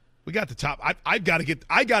We got the top. I got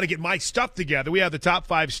to get my stuff together. We have the top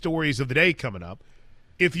 5 stories of the day coming up.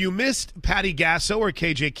 If you missed Patty Gasso or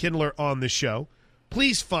KJ Kindler on the show,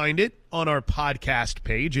 please find it on our podcast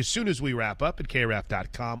page as soon as we wrap up at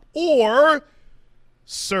kref.com, or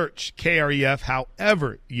search KREF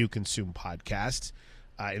however you consume podcasts.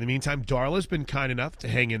 In the meantime, Darla's been kind enough to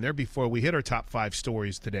hang in there before we hit our top 5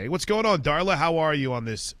 stories today. What's going on, Darla? How are you on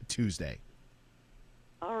this Tuesday?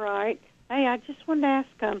 All right. Hey, I just wanted to ask,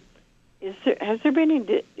 has there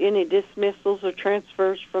been any dismissals or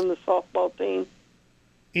transfers from the softball team?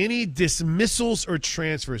 Any dismissals or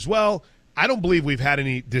transfers? Well, I don't believe we've had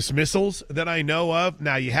any dismissals that I know of.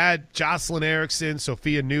 Now, you had Jocelyn Erickson,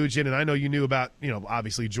 Sophia Nugent, and I know you knew about,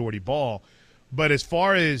 obviously Jordy Ball. But as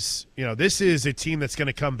far as, this is a team that's going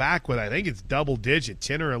to come back with, I think it's double-digit,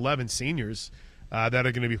 10 or 11 seniors that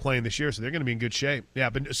are going to be playing this year, so they're going to be in good shape.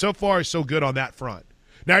 Yeah, but so far, so good on that front.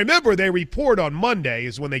 Now, remember, they report on Monday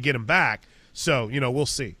is when they get them back, so, we'll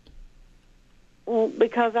see. Well,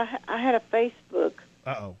 because I had a Facebook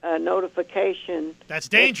notification. That's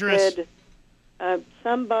dangerous. That said,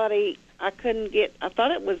 somebody, I couldn't get, I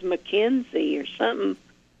thought it was McKenzie or something.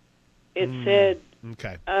 It said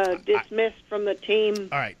okay. Dismissed from the team.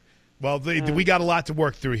 All right. Well, we got a lot to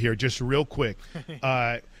work through here, just real quick.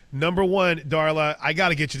 Number one, Darla, I got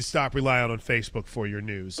to get you to stop relying on Facebook for your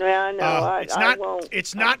news. Yeah, I know. I won't.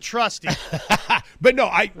 It's not trusty. But no,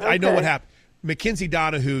 I know what happened. Mackenzie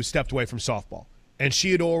Donahue stepped away from softball, and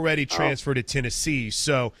she had already transferred to Tennessee.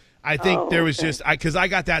 So I think there was just – because I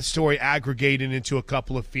got that story aggregated into a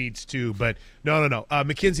couple of feeds too. But no.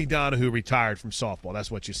 Mackenzie Donahue retired from softball.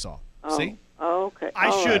 That's what you saw. See? Oh, okay.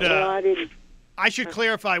 I should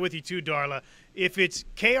clarify with you too, Darla. If it's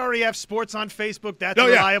KREF Sports on Facebook, that's a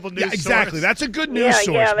reliable news source. Yeah, exactly. Source. That's a good news source,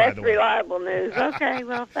 by the way. Yeah, that's reliable news. Okay,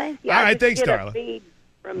 well, thank you. All right, thanks, get Darla. A feed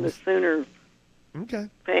from the Sooner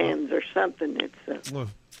fans or something.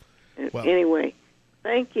 Anyway,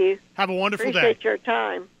 thank you. Have a wonderful day. Appreciate your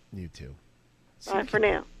time. You too. Bye for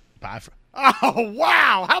now. Bye for. Oh,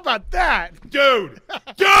 wow. How about that? Dude!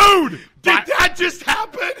 Did that just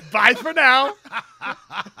happen? Bye for now.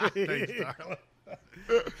 Thanks, Darla.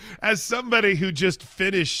 As somebody who just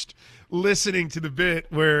finished listening to the bit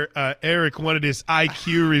where Eric wanted his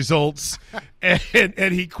IQ results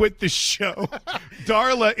and he quit the show,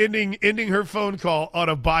 Darla ending her phone call on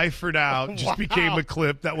a bye for now just became a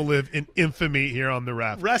clip that will live in infamy here on the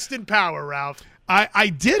Ref. Rest in power, Ralph. I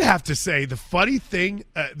did have to say the funny thing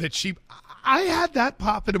that I had that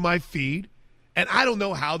pop into my feed, and I don't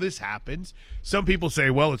know how this happens. Some people say,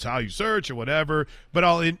 well, it's how you search or whatever, but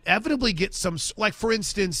I'll inevitably get some, like, for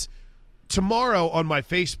instance, tomorrow on my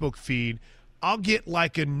Facebook feed, I'll get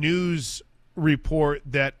like a news report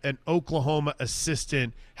that an Oklahoma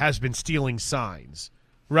assistant has been stealing signs,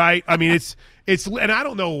 right? I mean, it's and I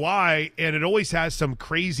don't know why, and it always has some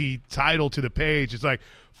crazy title to the page. It's like,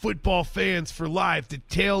 football fans for life, the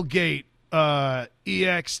tailgate,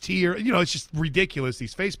 EXT, or, it's just ridiculous,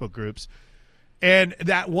 these Facebook groups. And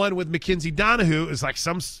that one with Mackenzie Donahue is like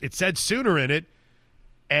it said Sooner in it,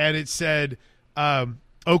 and it said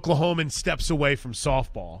Oklahoman steps away from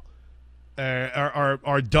softball,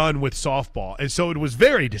 are done with softball. And so it was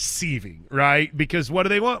very deceiving, right? Because what do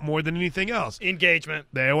they want more than anything else? Engagement.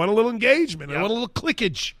 They want a little engagement. They want a little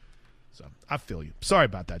clickage. So I feel you. Sorry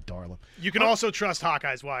about that, Darla. You can also trust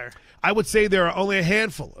Hawkeye's Wire. I would say there are only a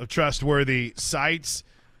handful of trustworthy sites.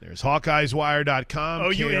 There's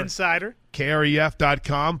HawkeyesWire.com. OU Insider.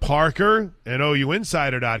 KREF.com, Parker, and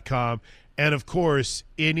OUinsider.com. And, of course,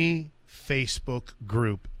 any Facebook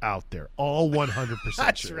group out there. All 100%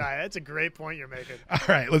 That's true. right. That's a great point you're making. All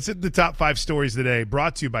right, let's hit the top 5 stories today,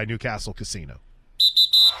 brought to you by Newcastle Casino.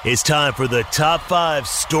 It's time for the top 5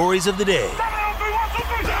 stories of the day.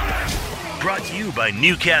 Brought to you by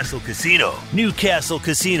Newcastle Casino. Newcastle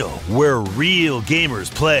Casino, where real gamers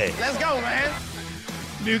play. Let's go, man.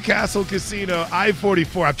 Newcastle Casino,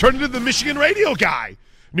 I-44. I've turned into the Michigan radio guy.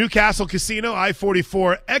 Newcastle Casino,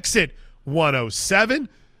 I-44, exit 107.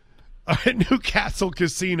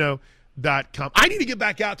 NewcastleCasino.com. I need to get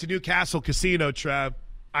back out to Newcastle Casino, Trev.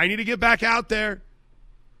 I need to get back out there.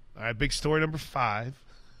 All right, big story number 5.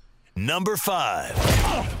 Number 5.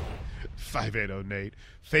 580 Nate.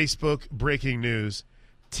 Facebook breaking news.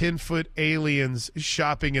 10-foot aliens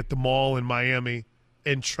shopping at the mall in Miami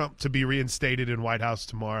and Trump to be reinstated in White House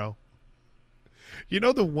tomorrow. You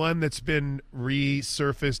know, the one that's been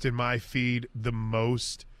resurfaced in my feed the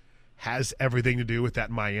most has everything to do with that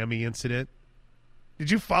Miami incident. Did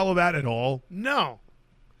you follow that at all? No.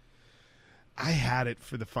 I had it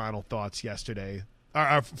for the final thoughts yesterday,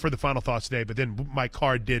 or for the final thoughts today, but then my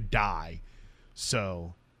car did die.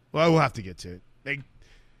 So, well, we'll have to get to it.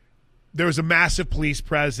 there was a massive police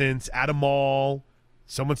presence at a mall.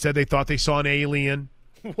 Someone said they thought they saw an alien.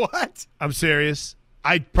 What? I'm serious.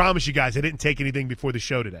 I promise you guys, I didn't take anything before the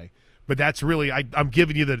show today. But that's really, I'm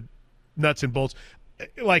giving you the nuts and bolts.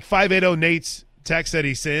 Like 580 Nate's text that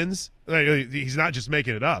he sends, he's not just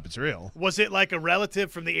making it up. It's real. Was it like a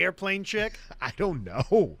relative from the airplane chick? I don't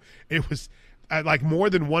know. It was like more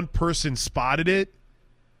than one person spotted it.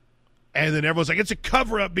 And then everyone's like, it's a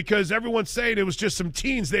cover-up because everyone's saying it was just some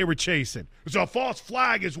teens they were chasing. So a false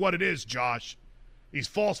flag is what it is, Josh. These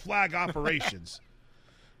false flag operations.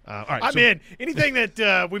 All right, I'm in. Anything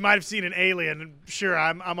that we might have seen an alien, sure,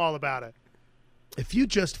 I'm all about it. If you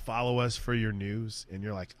just follow us for your news and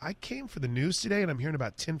you're like, I came for the news today and I'm hearing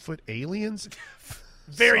about 10-foot aliens.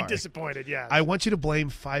 Very disappointed, yeah. I want you to blame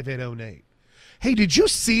 580 Nate. Hey, did you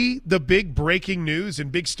see the big breaking news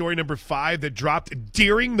and big story number 5 that dropped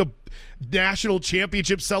during the national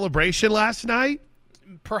championship celebration last night?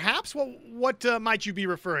 Perhaps? What might you be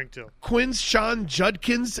referring to? Quinshon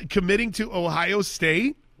Judkins committing to Ohio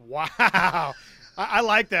State? Wow. I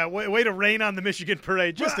like that. Way to rain on the Michigan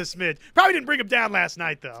parade just a smidge. Probably didn't bring him down last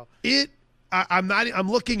night, though.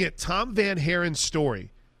 I'm looking at Tom Van Haren's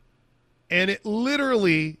story, and it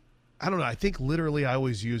literally, I don't know, I think literally I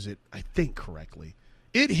always use it, I think correctly.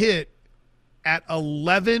 It hit at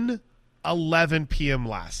 11:11 p.m.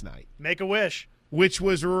 last night. Make a wish. Which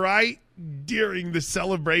was right during the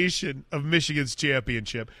celebration of Michigan's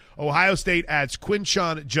championship. Ohio State adds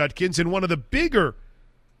Quinshon Judkins in one of the bigger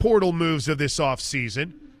portal moves of this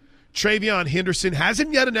offseason. TreVeyon Henderson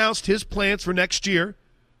hasn't yet announced his plans for next year.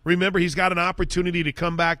 Remember, he's got an opportunity to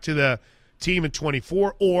come back to the team in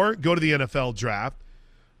 24 or go to the NFL draft.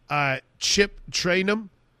 Chip Trayanum,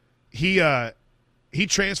 he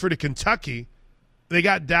transferred to Kentucky. They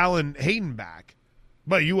got Dallin Hayden back.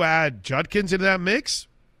 But you add Judkins into that mix?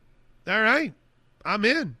 All right, I'm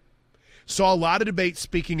in. Saw a lot of debate,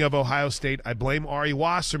 speaking of Ohio State. I blame Ari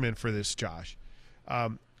Wasserman for this, Josh.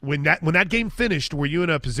 When that game finished, were you in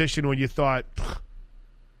a position when you thought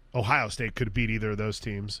Ohio State could beat either of those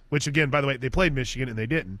teams? Which, again, by the way, they played Michigan and they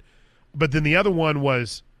didn't. But then the other one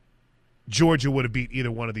was Georgia would have beat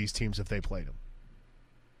either one of these teams if they played them.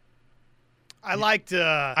 I liked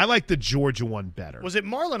the Georgia one better. Was it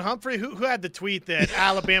Marlon Humphrey who had the tweet that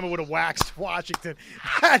Alabama would have waxed Washington?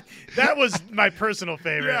 That was my personal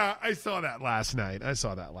favorite. Yeah, I saw that last night.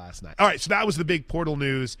 All right, so that was the big portal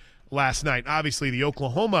news last night. Obviously, the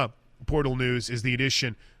Oklahoma portal news is the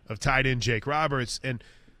addition of tight end Jake Roberts, and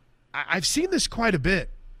I've seen this quite a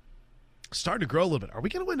bit. Starting to grow a little bit. Are we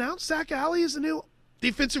going to announce Zach Alley as the new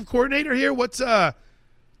defensive coordinator here?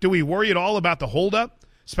 Do we worry at all about the holdup?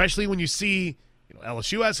 Especially when you see,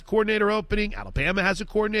 LSU has a coordinator opening, Alabama has a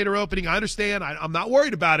coordinator opening. I understand. I'm not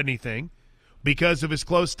worried about anything because of his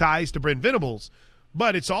close ties to Brent Venables.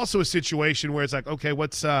 But it's also a situation where it's like, okay, when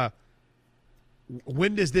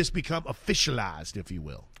does this become officialized, if you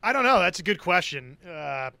will? I don't know. That's a good question.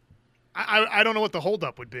 I don't know what the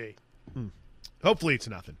holdup would be. Hopefully it's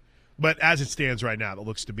nothing. But as it stands right now, it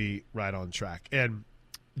looks to be right on track. And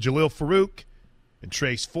Jalil Farouk and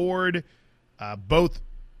Trace Ford, both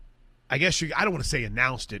 – I guess I don't want to say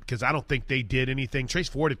announced it because I don't think they did anything. Trace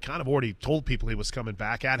Ford had kind of already told people he was coming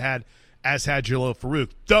back, as had Jalil Farouk.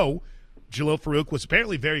 Though Jalil Farouk was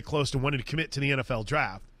apparently very close to wanting to commit to the NFL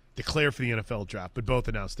draft, declare for the NFL draft, but both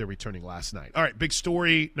announced they're returning last night. All right, big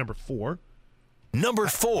story number 4. Number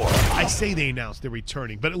 4. I say they announced they're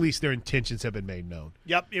returning, but at least their intentions have been made known.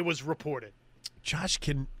 Yep, it was reported. Josh,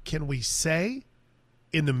 can we say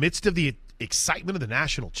in the midst of the excitement of the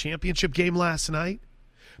national championship game last night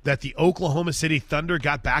that the Oklahoma City Thunder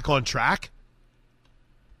got back on track?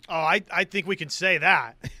 Oh, I think we can say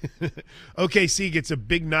that. OKC gets a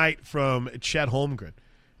big night from Chet Holmgren.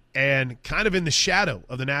 And kind of in the shadow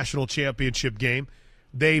of the national championship game,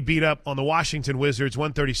 they beat up on the Washington Wizards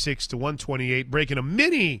 136-128, breaking a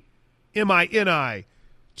mini MINI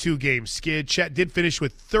 2-game skid. Chet did finish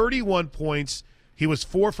with 31 points. He was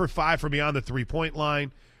 4 for 5 from beyond the three-point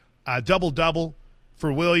line. Double-double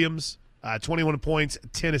for Williams. 21 points,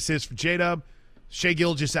 10 assists for J-Dub. Shai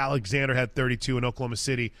Gilgeous-Alexander had 32, and Oklahoma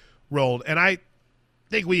City rolled. And I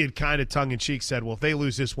think we had kind of tongue-in-cheek said, well, if they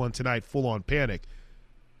lose this one tonight, full-on panic.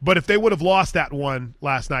 But if they would have lost that one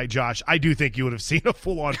last night, Josh, I do think you would have seen a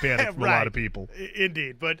full-on panic from right. a lot of people.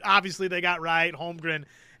 Indeed. But obviously they got right. Holmgren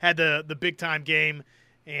had the big-time game,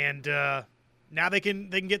 and now they can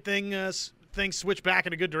get things switched back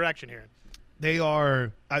in a good direction here. They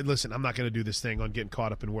are listen, I'm not going to do this thing on getting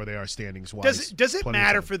caught up in where they are standings-wise. Does it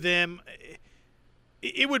matter for them?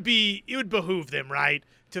 It would behoove them, right,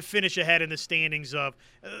 to finish ahead in the standings of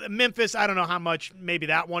Memphis. I don't know how much maybe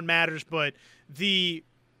that one matters, but the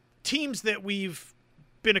teams that we've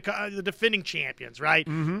been the defending champions, right?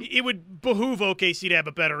 Mm-hmm. It would behoove OKC to have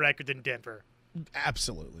a better record than Denver.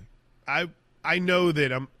 Absolutely. I know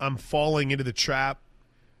that I'm falling into the trap,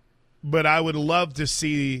 but I would love to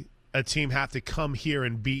see a team have to come here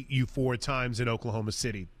and beat you 4 times in Oklahoma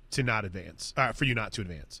City to not advance, for you not to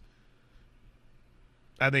advance.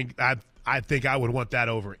 I think I would want that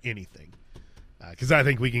over anything, because I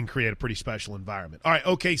think we can create a pretty special environment. All right,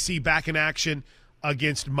 OKC back in action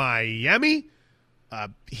against Miami.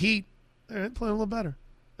 Heat, playing a little better.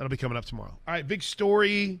 That'll be coming up tomorrow. All right, big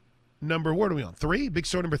story number, what are we on? 3? Big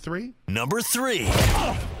story number 3? Number 3.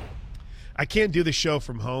 I can't do the show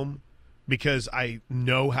from home because I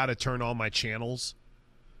know how to turn all my channels.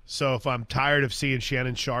 So if I'm tired of seeing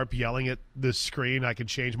Shannon Sharp yelling at the screen, I can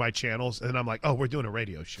change my channels, and then I'm like, oh, we're doing a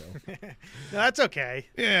radio show. No, that's okay.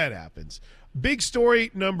 Yeah, it happens. Big story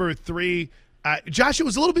number 3. Josh, it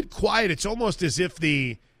was a little bit quiet. It's almost as if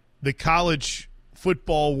the college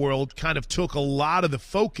football world kind of took a lot of the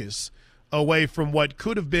focus away from what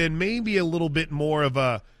could have been maybe a little bit more of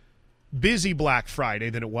a busy Black Friday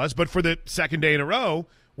than it was. But for the second day in a row,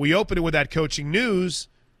 we opened it with that coaching news.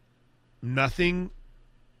 Nothing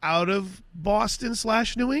out of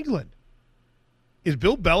Boston/New England. Is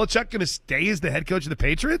Bill Belichick going to stay as the head coach of the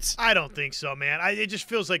Patriots? I don't think so, man. It just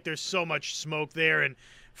feels like there's so much smoke there, and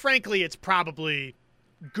frankly, it's probably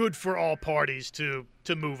good for all parties to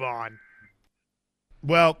move on.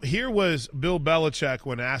 Well, here was Bill Belichick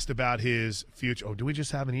when asked about his future. Oh, do we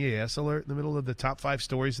just have an EAS alert in the middle of the top 5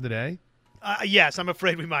 stories of the day? Yes, I'm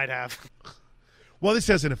afraid we might have. Well, this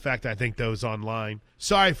doesn't affect, I think, those online.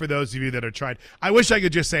 Sorry for those of you that are trying. I wish I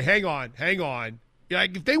could just say, hang on. Yeah,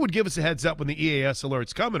 if they would give us a heads up when the EAS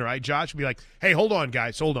alert's coming, right? Josh would be like, hey, hold on,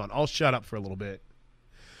 guys, hold on. I'll shut up for a little bit.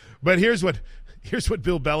 But here's what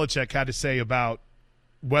Bill Belichick had to say about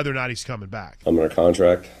whether or not he's coming back. I'm under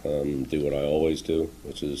contract, do what I always do,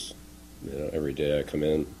 which is, every day I come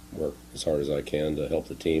in, work as hard as I can to help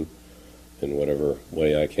the team in whatever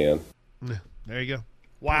way I can. There you go.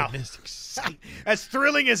 Wow. As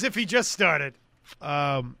thrilling as if he just started.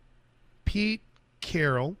 Pete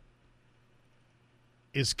Carroll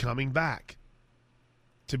is coming back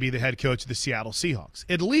to be the head coach of the Seattle Seahawks.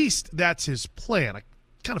 At least that's his plan. I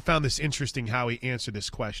kind of found this interesting how he answered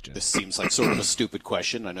this question. This seems like sort of a stupid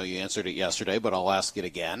question. I know you answered it yesterday, but I'll ask it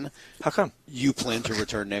again. How come? You plan to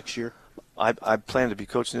return next year? I plan to be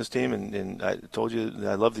coaching this team, and I told you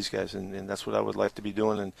that I love these guys, and that's what I would like to be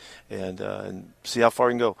doing, and see how far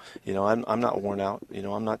I can go. I'm not worn out.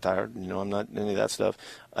 I'm not tired. I'm not any of that stuff.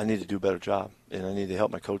 I need to do a better job, and I need to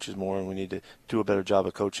help my coaches more, and we need to do a better job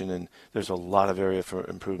of coaching, and there's a lot of area for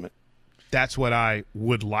improvement. That's what I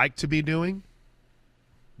would like to be doing.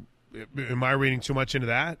 Am I reading too much into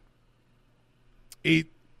that?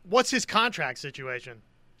 What's his contract situation?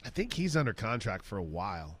 I think he's under contract for a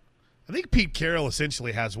while. I think Pete Carroll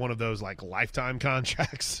essentially has one of those lifetime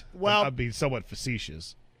contracts. Well, I'd be somewhat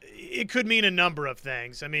facetious. It could mean a number of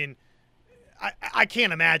things. I mean, I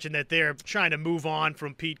can't imagine that they're trying to move on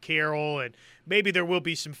from Pete Carroll, and maybe there will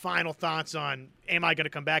be some final thoughts on, am I going to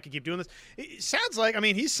come back and keep doing this? It sounds like,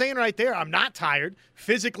 he's saying right there, I'm not tired.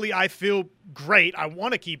 Physically, I feel great. I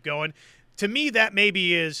want to keep going. To me, that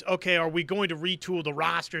maybe is, okay, are we going to retool the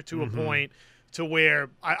roster to a point to where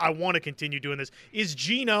I want to continue doing this? Is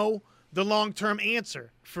Geno the long-term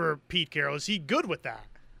answer for Pete Carroll? Is he good with that?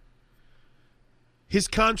 His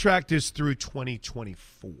contract is through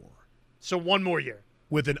 2024. So one more year.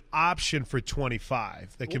 With an option for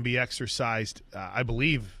 25 that can be exercised, I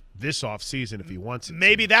believe, this offseason if he wants it.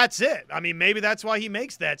 Maybe that's it. Maybe that's why he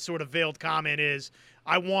makes that sort of veiled comment is,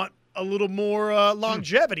 I want a little more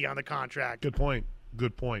longevity on the contract. Good point.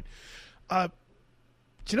 Do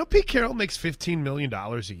you know Pete Carroll makes $15 million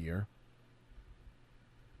a year?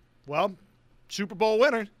 Well, Super Bowl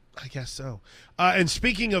winner. I guess so. And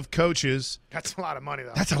speaking of coaches, that's a lot of money,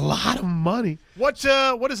 though. That's a lot of money. What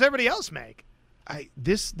does everybody else make?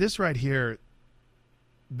 This right here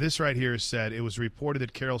said it was reported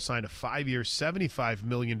that Carroll signed a 5-year, $75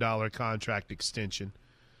 million contract extension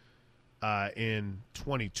in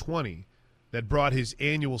 2020 that brought his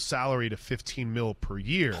annual salary to $15 million per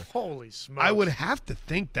year. Holy smokes! I would have to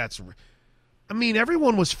think that's.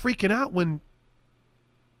 Everyone was freaking out when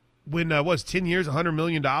was 10 years, $100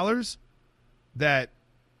 million that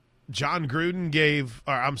John Gruden gave,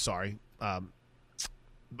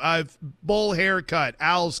 bowl haircut,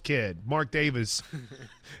 Al's kid, Mark Davis.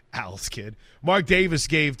 Al's kid. Mark Davis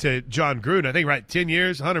gave to John Gruden, I think, right, 10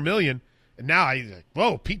 years, $100 million. And now he's like,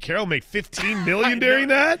 whoa, Pete Carroll made $15 million during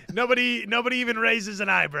that? Nobody even raises an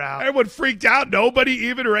eyebrow. Everyone freaked out. Nobody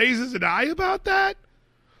even raises an eye about that?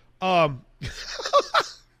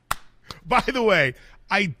 By the way,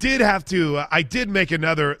 I did make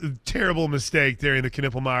another terrible mistake during the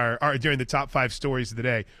Knippelmeyer, or during the top 5 stories of the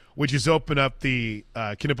day, which is open up the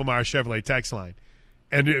Knippelmeyer Chevrolet text line.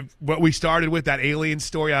 And what we started with, that alien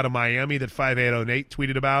story out of Miami that 5808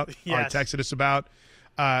 tweeted about, or texted us about,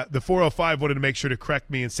 the 405 wanted to make sure to correct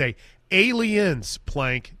me and say aliens,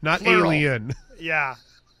 Plank, not Plural. alien. Yeah.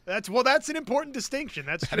 That's an important distinction.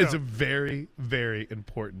 That is a very, very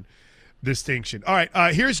important distinction. All right,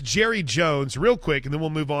 here's Jerry Jones real quick, and then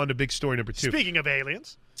we'll move on to big story number 2. Speaking of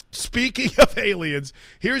aliens,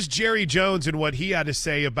 here's Jerry Jones and what he had to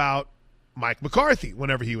say about Mike McCarthy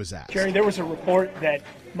whenever he was asked. Jerry, there was a report that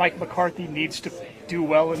Mike McCarthy needs to do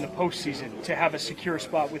well in the postseason to have a secure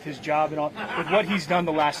spot with his job and all. With what he's done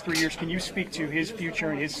the last 3 years, can you speak to his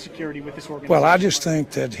future and his security with this organization? Well, I just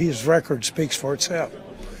think that his record speaks for itself.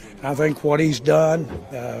 I think what he's done,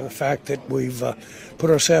 the fact that we've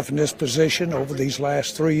put ourselves in this position over these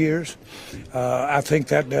last 3 years, I think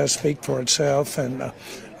that does speak for itself. And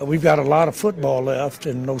we've got a lot of football left,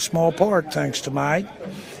 in no small part thanks to Mike,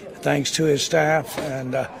 thanks to his staff,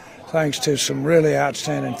 and thanks to some really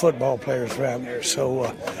outstanding football players around there.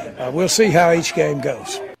 So we'll see how each game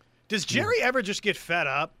goes. Does Jerry ever just get fed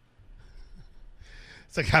up?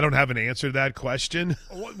 It's like, I don't have an answer to that question.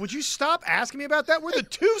 Would you stop asking me about that? We're the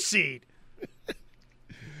 2 seed.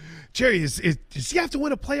 Jerry, does he have to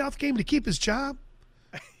win a playoff game to keep his job?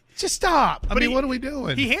 Just stop. I mean, what are we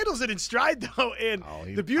doing? He handles it in stride, though. And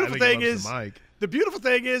the beautiful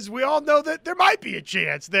thing is, we all know that there might be a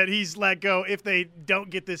chance that he's let go if they don't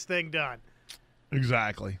get this thing done.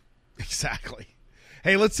 Exactly.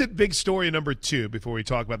 Hey, let's hit big story number 2 before we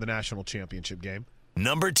talk about the national championship game.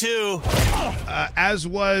 Number 2. As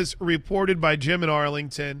was reported by Jim in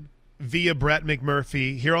Arlington via Brett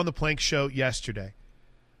McMurphy here on the Plank Show yesterday,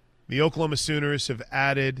 the Oklahoma Sooners have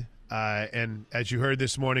added, and as you heard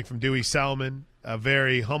this morning from Dewey Selman, a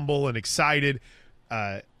very humble and excited,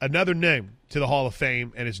 another name to the Hall of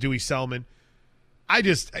Fame, and it's Dewey Selman.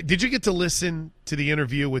 Did you get to listen to the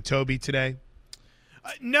interview with Toby today?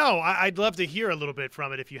 No, I'd love to hear a little bit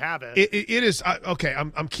from it if you have it. It is okay.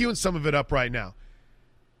 I'm queuing some of it up right now.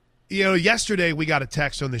 You know, yesterday we got a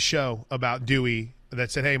text on the show about Dewey that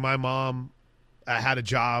said, hey, my mom had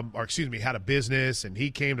a business, and he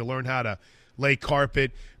came to learn how to lay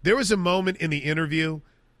carpet. There was a moment in the interview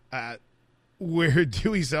where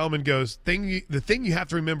Dewey Selman goes, the thing you have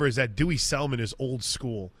to remember is that Dewey Selman is old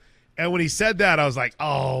school. And when he said that, I was like,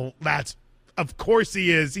 oh, of course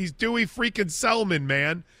he is. He's Dewey freaking Selman,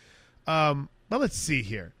 man. But let's see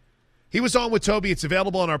here. He was on with Toby. It's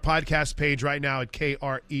available on our podcast page right now at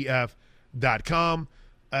kref.com.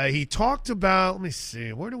 He talked about, let me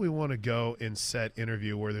see, where do we want to go in said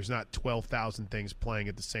interview where there's not 12,000 things playing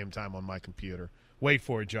at the same time on my computer? Wait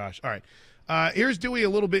for it, Josh. All right. Here's Dewey a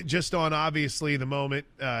little bit just on, obviously, the moment,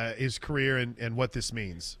 his career, and what this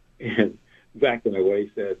means. And back in the way,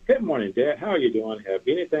 he says, good morning, Dad. How are you doing? Have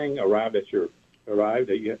anything arrived that you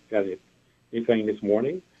got anything this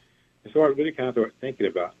morning? And so I really kind of started thinking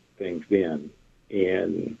about things then.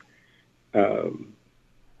 And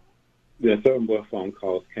the several more phone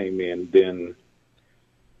calls came in. Then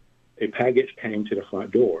a package came to the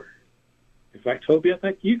front door. In fact, Toby, I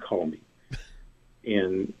think you called me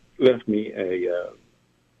and left me a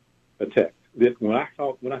text. When I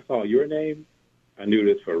saw your name, I knew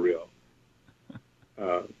this for real.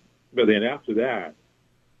 But then after that,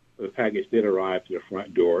 the package did arrive to the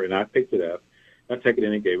front door, and I picked it up. I took it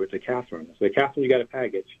in and gave it to Catherine. I said, Catherine, you got a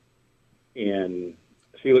package. And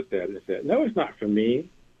she looked at it and said, no, it's not for me.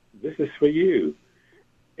 This is for you.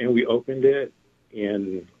 And we opened it,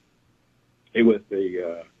 and it was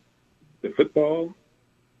the football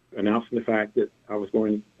announcing the fact that I was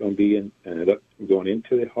going to be ended up going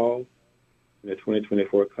into the hall in the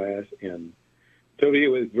 2024 class. And Toby, it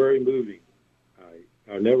was very moving.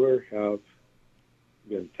 I never have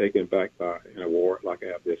been taken back by an award like I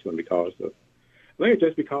have this one because of, I think it's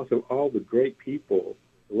just because of all the great people,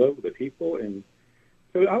 the love of the people. And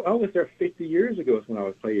so I was there 50 years ago when I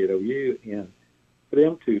was playing at OU, and for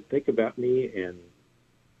them to think about me and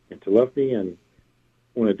to love me and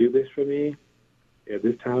want to do this for me at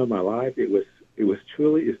this time of my life,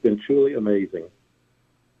 it's been truly amazing.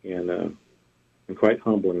 And quite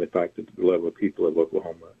humbling, the fact that the love of people of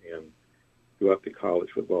Oklahoma and throughout the college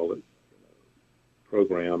football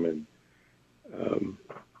program, and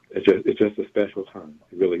it's just a special time.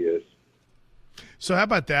 It really is. So how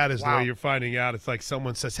about that is the way you're finding out? It's like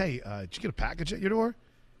someone says, hey, did you get a package at your door?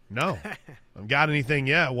 No. I've got anything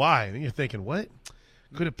yet. Why? And you're thinking, what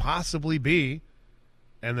could it possibly be?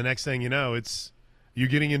 And the next thing you know, it's you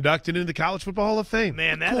getting inducted into the College Football Hall of Fame.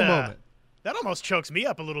 Man, cool moment. That almost chokes me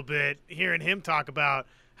up a little bit hearing him talk about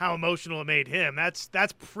how emotional it made him. That's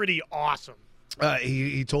pretty awesome.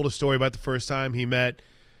 He told a story about the first time he met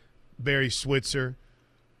Barry Switzer.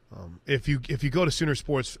 If you go to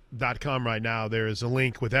Soonersports.com right now, there is a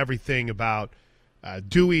link with everything about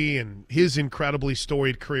Dewey and his incredibly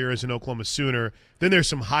storied career as an Oklahoma Sooner. Then there's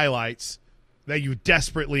some highlights that you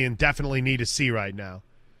desperately and definitely need to see right now.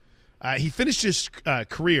 He finished his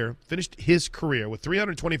career with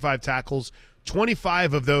 325 tackles,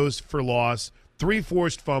 25 of those for loss, 3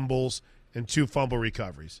 forced fumbles, and 2 fumble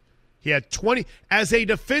recoveries. He had 20 as a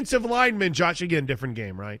defensive lineman. Josh, again, different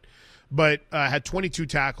game, right? But had 22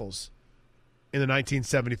 tackles in the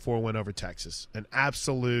 1974 win over Texas. An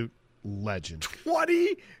absolute legend.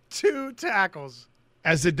 22 tackles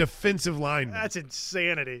as a defensive lineman. That's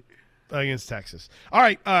insanity. Against Texas. All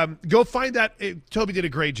right, go find that. Toby did a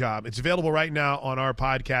great job. It's available right now on our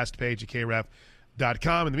podcast page at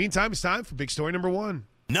kref.com. In the meantime, it's time for big story number 1.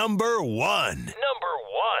 Number one.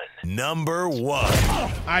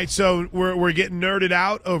 All right, so we're getting nerded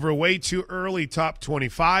out over way too early top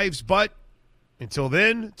 25s, but until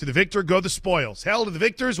then, to the victor go the spoils. Hell, to the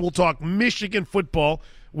victors, we'll talk Michigan football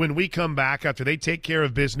when we come back after they take care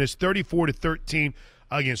of business 34-13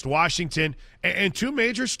 against Washington. And 2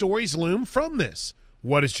 major stories loom from this.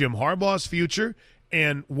 What is Jim Harbaugh's future,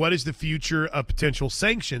 and what is the future of potential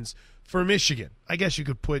sanctions for Michigan? I guess you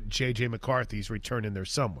could put J.J. McCarthy's return in there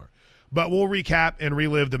somewhere. But we'll recap and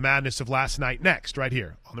relive the madness of last night next, right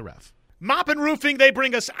here on The Ref. Mop and Roofing, they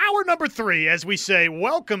bring us hour number 3 as we say,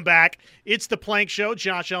 welcome back. It's the Plank Show.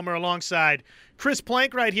 Josh Elmer alongside Chris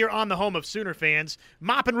Plank right here on the home of Sooner fans.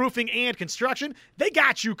 Mop and Roofing and Construction, they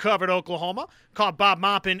got you covered, Oklahoma. Call Bob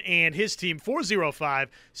Moppin and his team,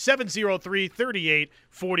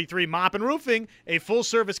 405-703-3843. Mop and Roofing, a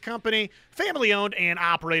full-service company, family-owned and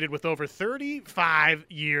operated with over 35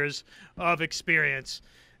 years of experience.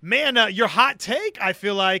 Man, your hot take, I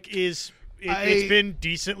feel like, is... It's been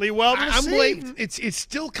decently well received. I'm waiting. It's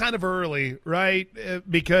still kind of early, right?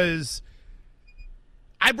 Because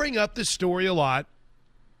I bring up this story a lot,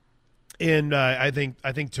 and I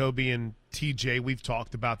think Toby and TJ, we've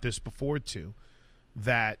talked about this before too,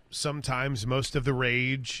 that sometimes most of the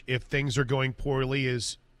rage, if things are going poorly,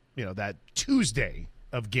 is that Tuesday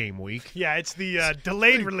of game week. Yeah, it's the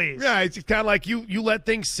delayed release. Yeah, it's kind of like you let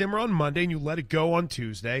things simmer on Monday and you let it go on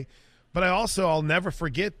Tuesday. But I'll never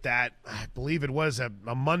forget that, I believe it was a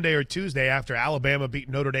Monday or Tuesday after Alabama beat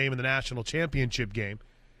Notre Dame in the national championship game.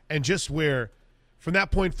 And just where, from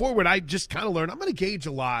that point forward, I just kind of learned I'm going to gauge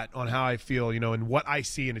a lot on how I feel, and what I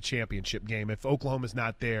see in a championship game if Oklahoma's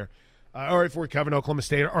not there or if we're covering Oklahoma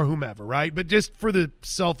State or whomever, right? But just for the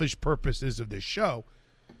selfish purposes of this show,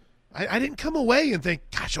 I didn't come away and think,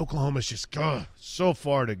 gosh, Oklahoma's just so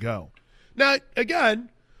far to go. Now, again,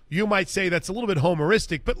 you might say that's a little bit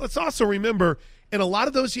homeristic, but let's also remember, in a lot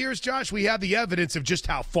of those years, Josh, we have the evidence of just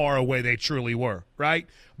how far away they truly were, right?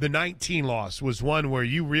 The 19 loss was one where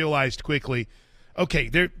you realized quickly,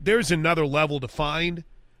 okay, there's another level to find.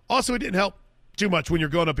 Also, it didn't help too much when you're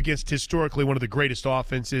going up against historically one of the greatest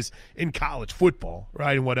offenses in college football,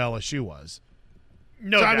 right, and what LSU was.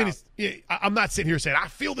 No doubt. I mean, I'm not sitting here saying I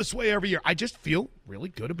feel this way every year. I just feel really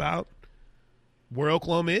good about where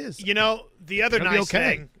Oklahoma is. The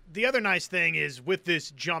other nice thing is with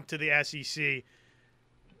this jump to the SEC,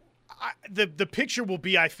 the picture will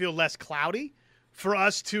be, I feel, less cloudy for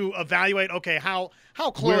us to evaluate. Okay, how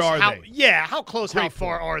close? Where are they? Yeah, how close? Great how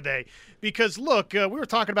far point. are they? Because look, we were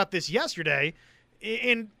talking about this yesterday,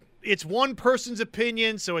 and it's one person's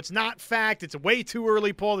opinion, so it's not fact. It's a way too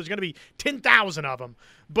early poll. There's going to be 10,000 of them.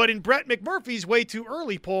 But in Brett McMurphy's way too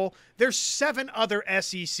early poll, there's 7 other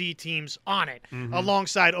SEC teams on it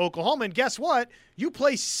alongside Oklahoma. And guess what? You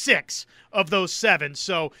play 6 of those 7.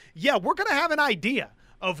 So, yeah, we're going to have an idea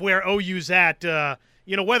of where OU's at,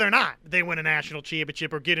 whether or not they win a national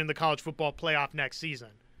championship or get in the college football playoff next season.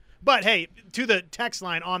 But, hey, to the text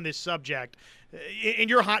line on this subject,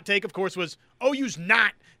 and your hot take, of course, was OU's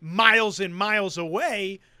not miles and miles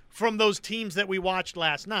away from those teams that we watched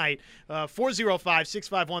last night.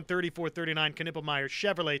 405-651-3439, Knippelmeyer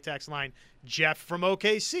Chevrolet text line. Jeff from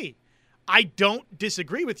OKC. I don't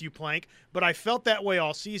disagree with you, Plank, but I felt that way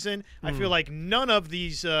all season. I feel like none of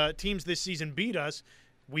these teams this season beat us.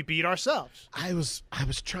 We beat ourselves. I was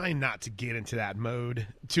trying not to get into that mode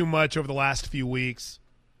too much over the last few weeks.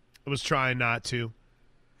 I was trying not to.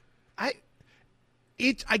 I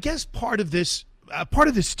guess part of this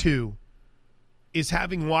too is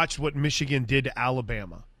having watched what Michigan did to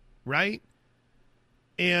Alabama, right?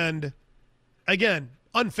 And again,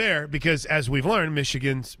 unfair because as we've learned,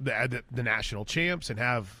 Michigan's the national champs and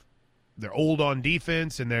they're old on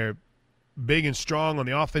defense and they're big and strong on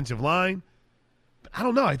the offensive line. But I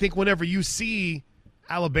don't know. I think whenever you see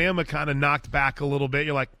Alabama kind of knocked back a little bit,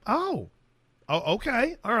 you're like, oh,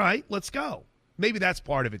 okay, all right, let's go. Maybe that's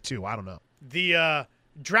part of it too. I don't know. The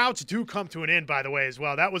droughts do come to an end, by the way, as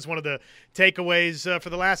well. That was one of the takeaways for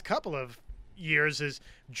the last couple of years is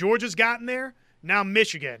Georgia's gotten there. Now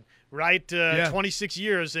Michigan, right? 26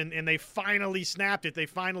 years, and they finally snapped it. They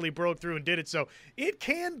finally broke through and did it. So it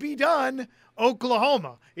can be done,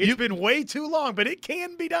 Oklahoma. It's been way too long, but it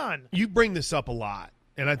can be done. You bring this up a lot,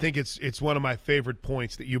 and I think it's one of my favorite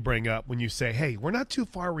points that you bring up when you say, hey, we're not too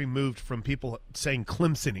far removed from people saying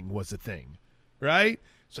Clemsoning was a thing, right?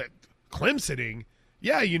 So Clemsoning,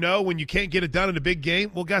 yeah, when you can't get it done in a big game,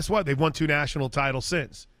 well, guess what? They've won 2 national titles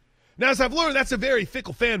since. Now, as I've learned, that's a very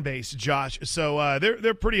fickle fan base, Josh. So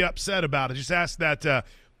they're pretty upset about it. Just ask that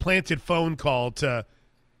planted phone call to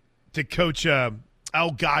Coach.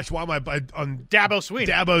 Oh gosh, why am I on Dabo Swinney?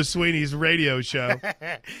 Dabo Swinney's radio show.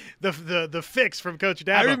 the fix from Coach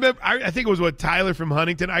Dabo. I think it was Tyler from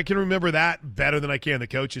Huntington. I can remember that better than I can the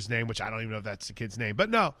coach's name, which I don't even know if that's the kid's name. But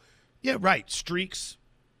no, yeah, right. Streaks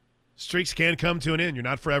can come to an end. You're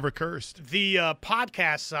not forever cursed. The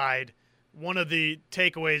podcast side. One of the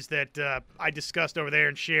takeaways that I discussed over there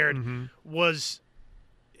and shared was,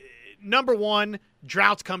 number one,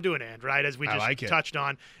 droughts come to an end, right, as we just touched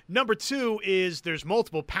on. Number 2 is there's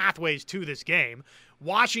multiple pathways to this game.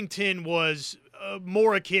 Washington was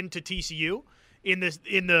more akin to TCU in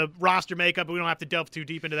the roster makeup, but we don't have to delve too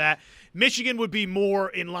deep into that. Michigan would be more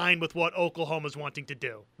in line with what Oklahoma's wanting to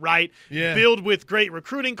do, right? Yeah. Build with great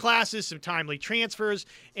recruiting classes, some timely transfers,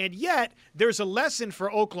 and yet there's a lesson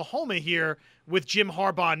for Oklahoma here with Jim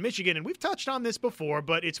Harbaugh in Michigan, and we've touched on this before,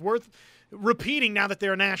 but it's worth repeating now that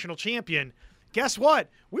they're a national champion. Guess what?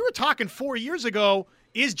 We were talking 4 years ago,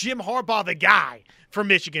 is Jim Harbaugh the guy for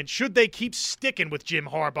Michigan? Should they keep sticking with Jim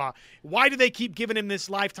Harbaugh? Why do they keep giving him this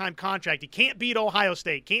lifetime contract? He can't beat Ohio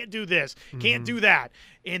State, can't do this, can't do that.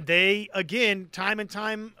 And they, again, time and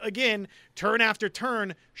time again, turn after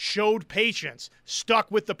turn, showed patience,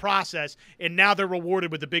 stuck with the process, and now they're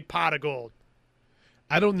rewarded with a big pot of gold.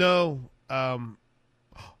 I don't know.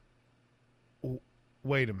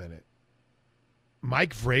 Wait a minute.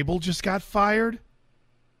 Mike Vrabel just got fired?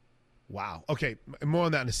 Wow. Okay, more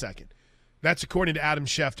on that in a second. That's according to Adam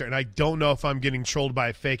Schefter, and I don't know if I'm getting trolled by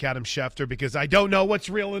a fake Adam Schefter because I don't know what's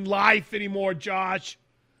real in life anymore, Josh.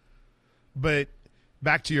 But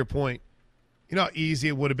back to your point, you know how easy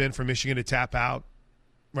it would have been for Michigan to tap out,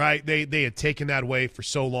 right? They had taken that way for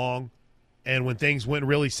so long, and when things went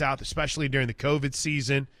really south, especially during the COVID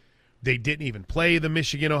season, they didn't even play the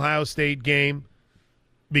Michigan-Ohio State game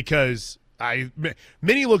because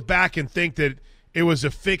many look back and think that it was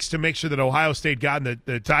a fix to make sure that Ohio State got in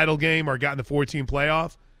the title game or got in the 14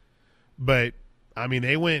 playoff. But, I mean,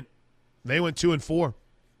 they went 2-4,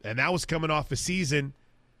 and that was coming off a season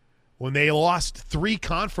when they lost 3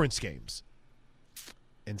 conference games.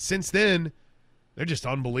 And since then, they're just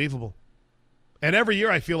unbelievable. And every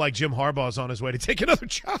year I feel like Jim Harbaugh is on his way to take another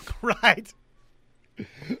job. Right.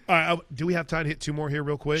 All right, do we have time to hit 2 more here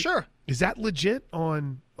real quick? Sure. Is that legit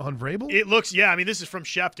on Vrabel? It looks, yeah. I mean, this is from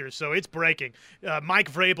Schefter, so it's breaking.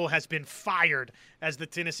 Mike Vrabel has been fired as the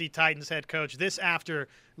Tennessee Titans head coach. This after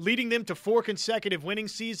leading them to 4 consecutive winning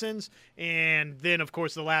seasons, and then, of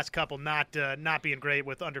course, the last couple not being great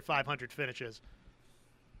with under 500 finishes.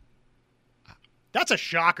 That's a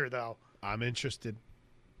shocker, though. I'm interested.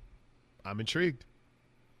 I'm intrigued.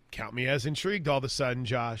 Count me as intrigued all of a sudden,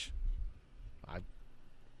 Josh.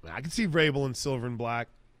 I can see Vrabel in silver and black.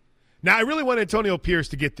 Now, I really want Antonio Pierce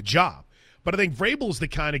to get the job, but I think Vrabel's the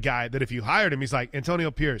kind of guy that if you hired him, he's like, Antonio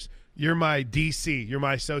Pierce, you're my DC, you're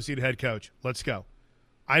my associate head coach. Let's go.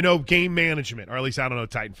 I know game management, or at least I don't know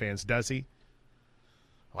Titan fans. Does he?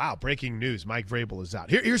 Wow, breaking news. Mike Vrabel is out.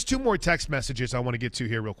 Here's 2 more text messages I want to get to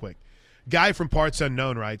here real quick. Guy from Parts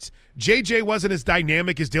Unknown writes, JJ wasn't as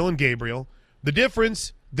dynamic as Dylan Gabriel. The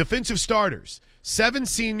difference, defensive starters, 7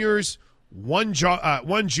 seniors, 1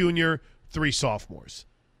 junior, 3 sophomores.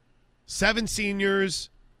 7 seniors,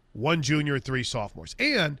 1 junior, 3 sophomores.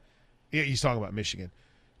 And he's talking about Michigan.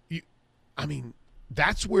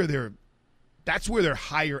 That's where their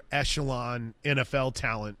higher echelon NFL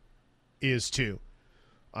talent is too.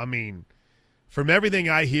 I mean, from everything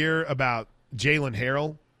I hear about Jalen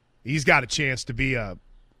Harrell, he's got a chance to be a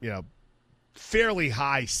fairly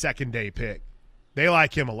high second-day pick. They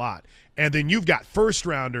like him a lot. And then you've got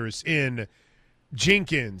first-rounders in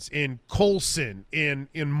Jenkins, in Colson, in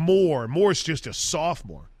Moore. Moore's just a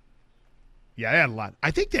sophomore. Yeah, they had a lot.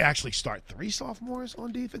 I think they actually start 3 sophomores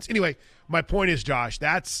on defense. Anyway, my point is, Josh,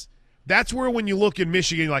 that's where when you look in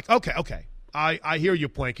Michigan, you're like, okay, I hear you,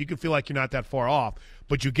 Plank. You can feel like you're not that far off,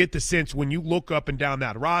 but you get the sense when you look up and down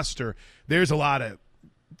that roster, there's a lot of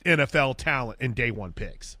NFL talent in day one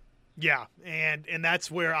picks. Yeah, and that's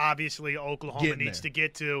where obviously Oklahoma needs to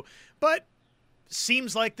get to, but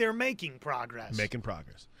seems like they're making progress.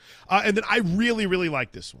 And then I really, really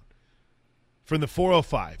like this one from the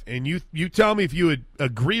 405, and you tell me if you would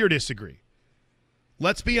agree or disagree.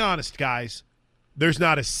 Let's be honest, guys. There's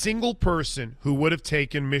not a single person who would have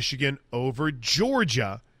taken Michigan over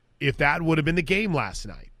Georgia if that would have been the game last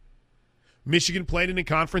night. Michigan played in a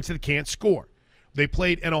conference that can't score. They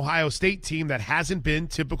played an Ohio State team that hasn't been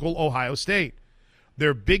typical Ohio State.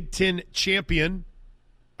 Their Big Ten champion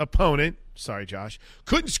opponent, sorry, Josh,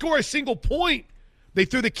 couldn't score a single point. They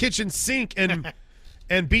threw the kitchen sink and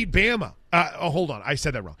beat Bama. Hold on, I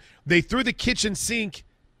said that wrong. They threw the kitchen sink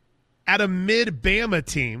at a mid-Bama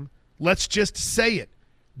team. Let's just say it.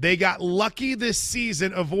 They got lucky this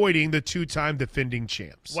season avoiding the two-time defending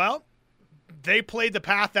champs. Well, they played the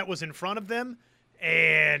path that was in front of them,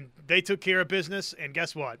 and they took care of business, and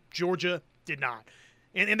guess what? Georgia did not.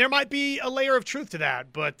 And there might be a layer of truth to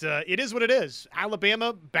that, but it is what it is.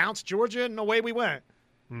 Alabama bounced Georgia, and away we went.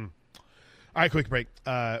 All right, quick break.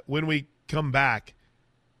 When we come back,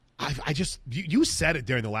 you said it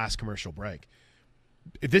during the last commercial break.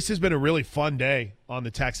 This has been a really fun day on the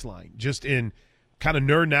text line, just in kind of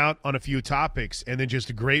nerding out on a few topics, and then just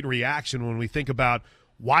a great reaction when we think about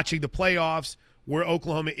watching the playoffs, where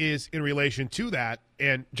Oklahoma is in relation to that.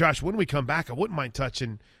 And, Josh, when we come back, I wouldn't mind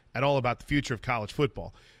touching at all about the future of college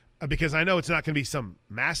football, because I know it's not going to be some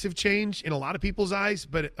massive change in a lot of people's eyes,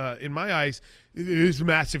 but in my eyes, it is a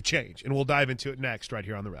massive change, and we'll dive into it next right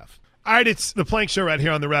here on The Ref. All right, it's the Plank Show right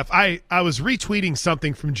here on The Ref. I was retweeting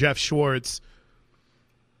something from Jeff Schwartz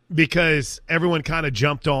because everyone kind of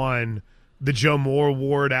jumped on the Joe Moore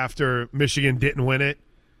Award after Michigan didn't win it.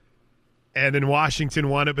 And then Washington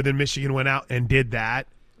won it, but then Michigan went out and did that.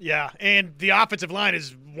 Yeah, and the offensive line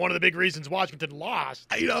is one of the big reasons Washington lost.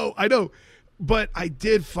 I know. But I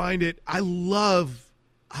did find it – I love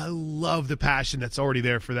the passion that's already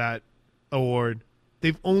there for that award.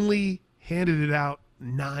 They've only handed it out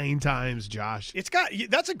 9 times, Josh.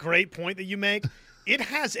 That's a great point that you make. It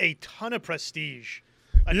has a ton of prestige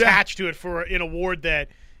attached to it for an award that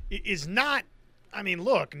is not – I mean,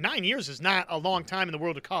 look, 9 years is not a long time in the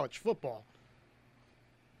world of college football.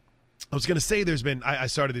 I was going to say there's been – I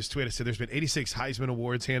started this tweet. I said there's been 86 Heisman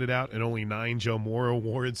Awards handed out and only 9 Joe Moore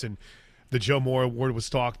Awards, and the Joe Moore Award was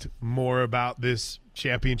talked more about this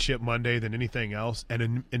championship Monday than anything else,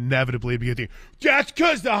 and inevitably you think, that's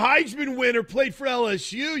because the Heisman winner played for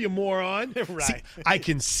LSU, you moron. Right. See, I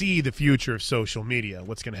can see the future of social media,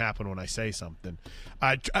 what's going to happen when I say something.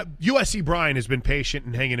 USC Brian has been patient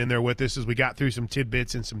and hanging in there with us as we got through some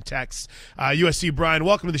tidbits and some texts. USC Brian,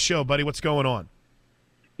 welcome to the show, buddy. What's going on?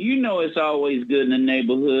 You know it's always good in the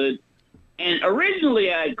neighborhood. And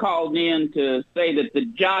originally I called in to say that the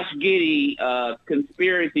Josh Giddey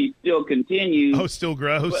conspiracy still continues. Oh, still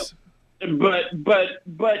gross.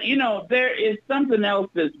 But you know, there is something else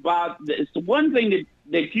that's it's one thing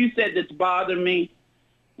that you said that's bothered me,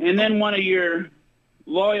 and then one of your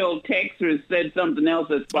loyal texters said something else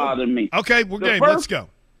that's bothered me. Okay, we're game. Let's go.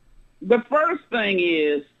 The first thing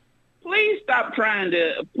is, please stop trying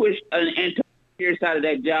to push Antonio Pierce out of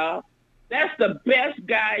that job. That's the best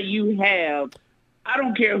guy you have. I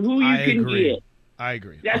don't care who you can get. I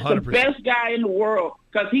agree. That's 100%. the best guy in the world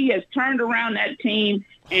because he has turned around that team,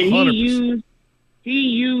 and 100%. he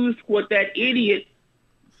used what that idiot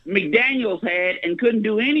McDaniels had and couldn't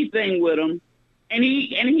do anything with him, and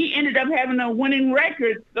he ended up having a winning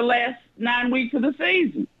record the last 9 weeks of the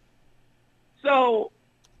season. So,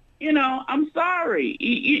 you know, I'm sorry.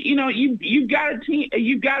 You got a team.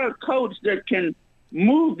 You got a coach that can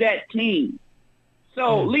move that team.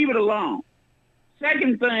 So leave it alone.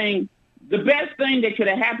 Second thing, the best thing that could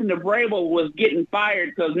have happened to Vrabel was getting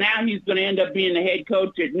fired because now he's going to end up being the head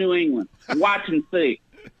coach at New England. Watch and see.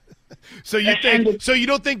 So you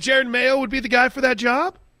don't think Jared Mayo would be the guy for that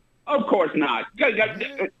job? Of course not.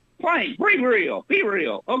 Plank, be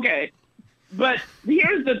real. Okay. But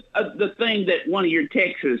here's the thing that one of your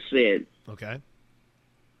texters said. Okay.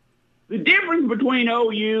 The difference between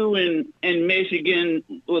OU and Michigan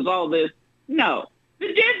was all this. No.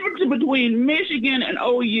 The difference between Michigan and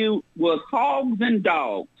OU was hogs and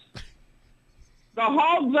dogs. The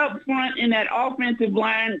hogs up front in that offensive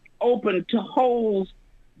line opened to holes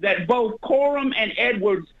that both Corum and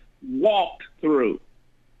Edwards walked through.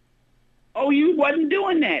 OU wasn't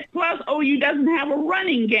doing that. Plus, OU doesn't have a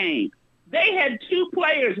running game. They had 2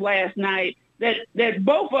 players last night that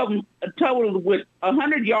both of them totaled with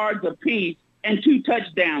 100 yards apiece and 2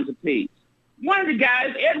 touchdowns apiece. One of the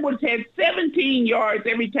guys, Edwards, had 17 yards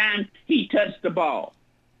every time he touched the ball.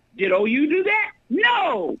 Did OU do that?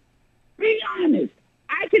 No. Be honest.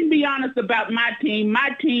 I can be honest about my team.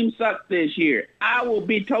 My team sucked this year. I will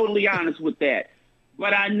be totally honest with that.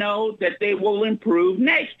 But I know that they will improve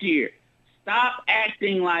next year. Stop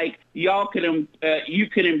acting like y'all could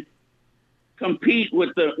compete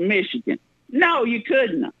with the Michigan. No, you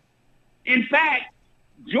couldn't. In fact,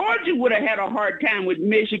 Georgia would have had a hard time with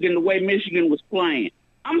Michigan the way Michigan was playing.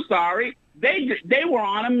 I'm sorry. They were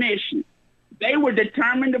on a mission. They were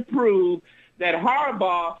determined to prove that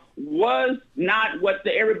Harbaugh was not what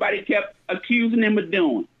everybody kept accusing him of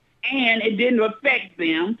doing. And it didn't affect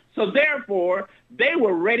them. So therefore, they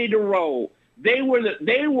were ready to roll. They were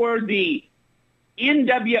the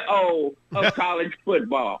NWO of college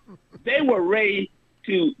football. They were ready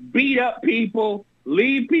to beat up people,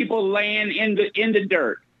 leave people laying in the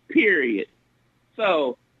dirt, period.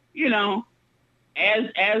 So,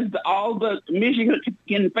 as all the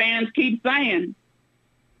Michigan fans keep saying,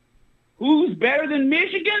 who's better than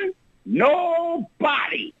Michigan?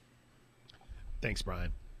 Nobody. Thanks,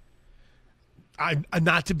 Brian. I'm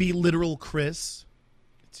not to be literal, Chris.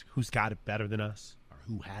 It's who's got it better than us, or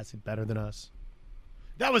who has it better than us.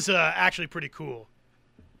 That was actually pretty cool.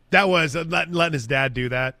 That was letting his dad do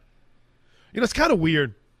that. It's kind of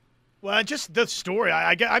weird. Well, just the story.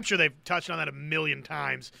 I'm sure they've touched on that a million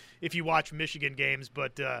times if you watch Michigan games,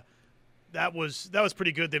 but that was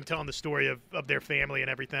pretty good, them telling the story of their family and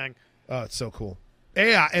everything. Oh, it's so cool.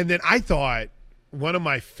 Yeah, and then I thought one of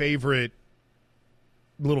my favorite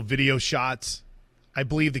little video shots, I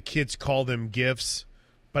believe the kids call them GIFs,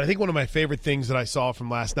 but I think one of my favorite things that I saw from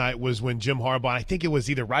last night was when Jim Harbaugh, I think it was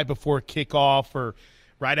either right before kickoff or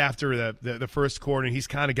right after the first quarter, and he's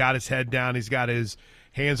kind of got his head down, he's got his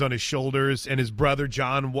hands on his shoulders, and his brother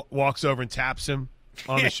John walks over and taps him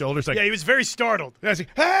on his shoulders. Like, yeah, he was very startled. I was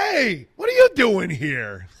like, hey, what are you doing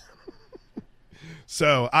here?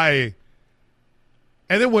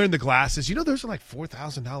 And then wearing the glasses. Those are like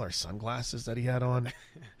 $4,000 sunglasses that he had on.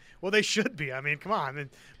 Well, they should be. I mean, come on.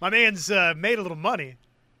 My man's made a little money.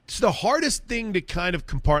 It's the hardest thing to kind of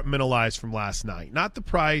compartmentalize from last night. Not the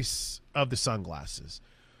price of the sunglasses.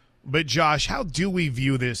 But, Josh, how do we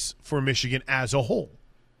view this for Michigan as a whole?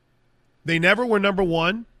 They never were number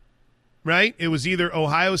one, right? It was either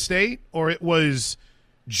Ohio State or it was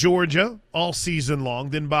Georgia all season long.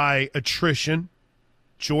 Then by attrition,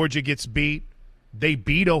 Georgia gets beat. They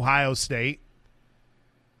beat Ohio State.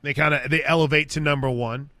 They elevate to number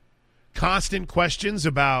one. Constant questions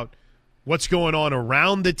about what's going on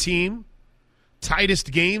around the team.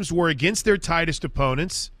 Tightest games were against their tightest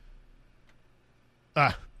opponents.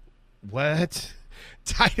 What?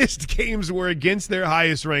 Tightest games were against their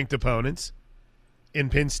highest-ranked opponents in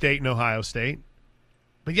Penn State and Ohio State.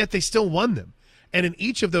 But yet they still won them. And in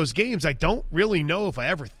each of those games, I don't really know if I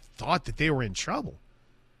ever thought that they were in trouble.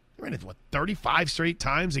 They ran it, 35 straight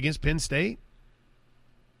times against Penn State?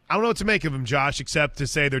 I don't know what to make of them, Josh, except to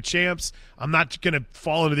say they're champs. I'm not going to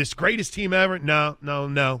fall into this greatest team ever. No,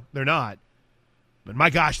 they're not. But my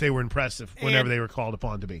gosh, they were impressive whenever they were called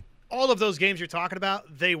upon to be. All of those games you're talking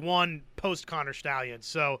about, they won post-Connor Stallions.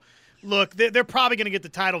 So, look, they're probably going to get the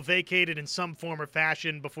title vacated in some form or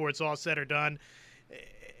fashion before it's all said or done.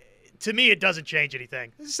 To me, it doesn't change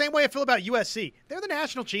anything. It's the same way I feel about USC. They're the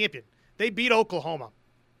national champion. They beat Oklahoma.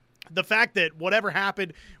 The fact that whatever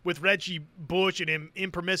happened with Reggie Bush and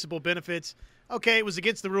impermissible benefits, okay, it was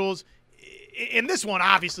against the rules. And this one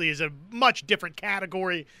obviously is a much different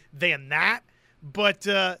category than that, but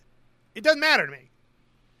it doesn't matter to me.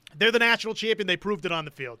 They're the national champion. They proved it on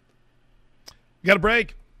the field. We got a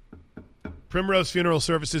break. Primrose Funeral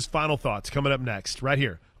Services final thoughts coming up next right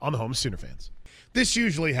here on the Home of Sooner Fans. This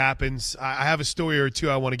usually happens. I have a story or two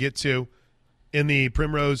I want to get to in the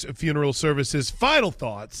Primrose Funeral Services final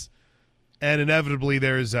thoughts, and inevitably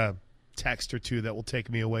there's a text or two that will take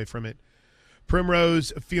me away from it.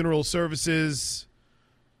 Primrose Funeral Services,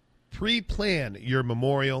 pre-plan your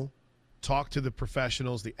memorial. Talk to the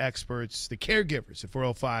professionals, the experts, the caregivers at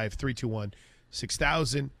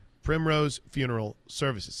 405-321-6000, Primrose Funeral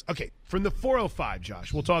Services. Okay, from the 405,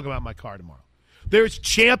 Josh, we'll talk about my car tomorrow. There's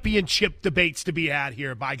championship debates to be had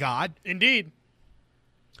here, by God. Indeed.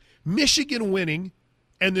 Michigan winning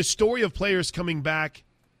and the story of players coming back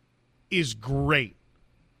is great.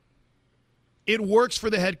 It works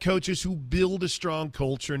for the head coaches who build a strong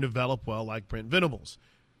culture and develop well, like Brent Venables.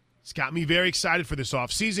 It's got me very excited for this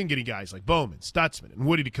offseason. Getting guys like Bowman, Stutzman, and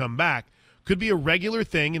Woody to come back could be a regular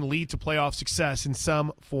thing and lead to playoff success in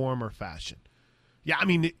some form or fashion. Yeah, I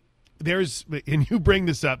mean, and you bring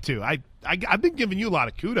this up too. I've been giving you a lot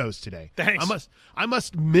of kudos today. Thanks. I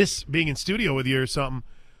must miss being in studio with you or something,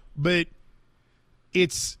 but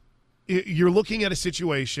you're looking at a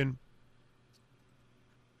situation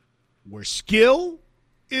where skill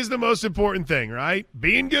is the most important thing, right?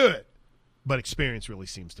 Being good. But experience really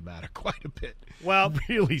seems to matter quite a bit. Well,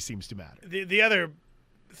 really seems to matter. The other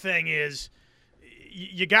thing is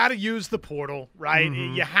you got to use the portal, right?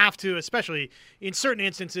 Mm-hmm. You have to, especially in certain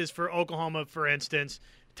instances for Oklahoma, for instance,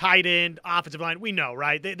 tight end, offensive line. We know,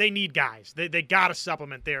 right? They need guys. They got to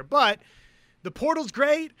supplement there. But the portal's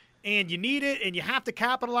great, and you need it, and you have to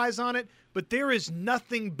capitalize on it. But there is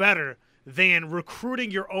nothing better than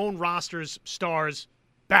recruiting your own roster's stars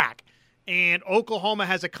back. And Oklahoma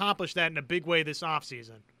has accomplished that in a big way this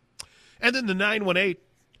offseason. And then the 918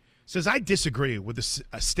 says, I disagree with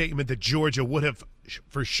a statement that Georgia would have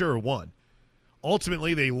for sure won.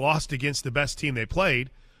 Ultimately, they lost against the best team they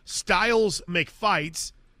played. Styles make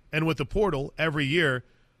fights, and with the portal, every year,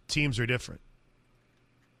 teams are different.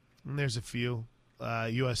 And there's a few.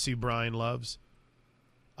 USC Brian loves.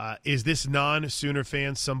 Is this non-Sooner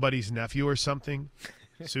fan somebody's nephew or something?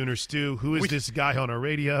 Sooner Stew, who is this guy on our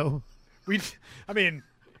radio?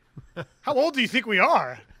 How old do you think we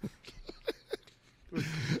are? with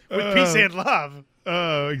peace and love.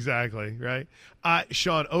 Oh, exactly, right.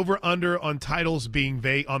 Sean, over under on titles being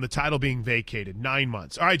on the title being vacated, 9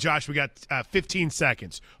 months. All right, Josh, we got 15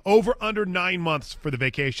 seconds. Over under 9 months for the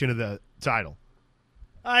vacation of the title.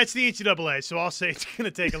 It's the NCAA, so I'll say it's going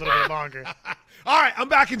to take a little bit longer. All right, I'm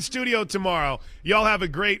back in studio tomorrow. Y'all have a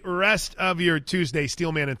great rest of your Tuesday.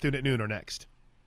 Steelman and Thune at noon are next.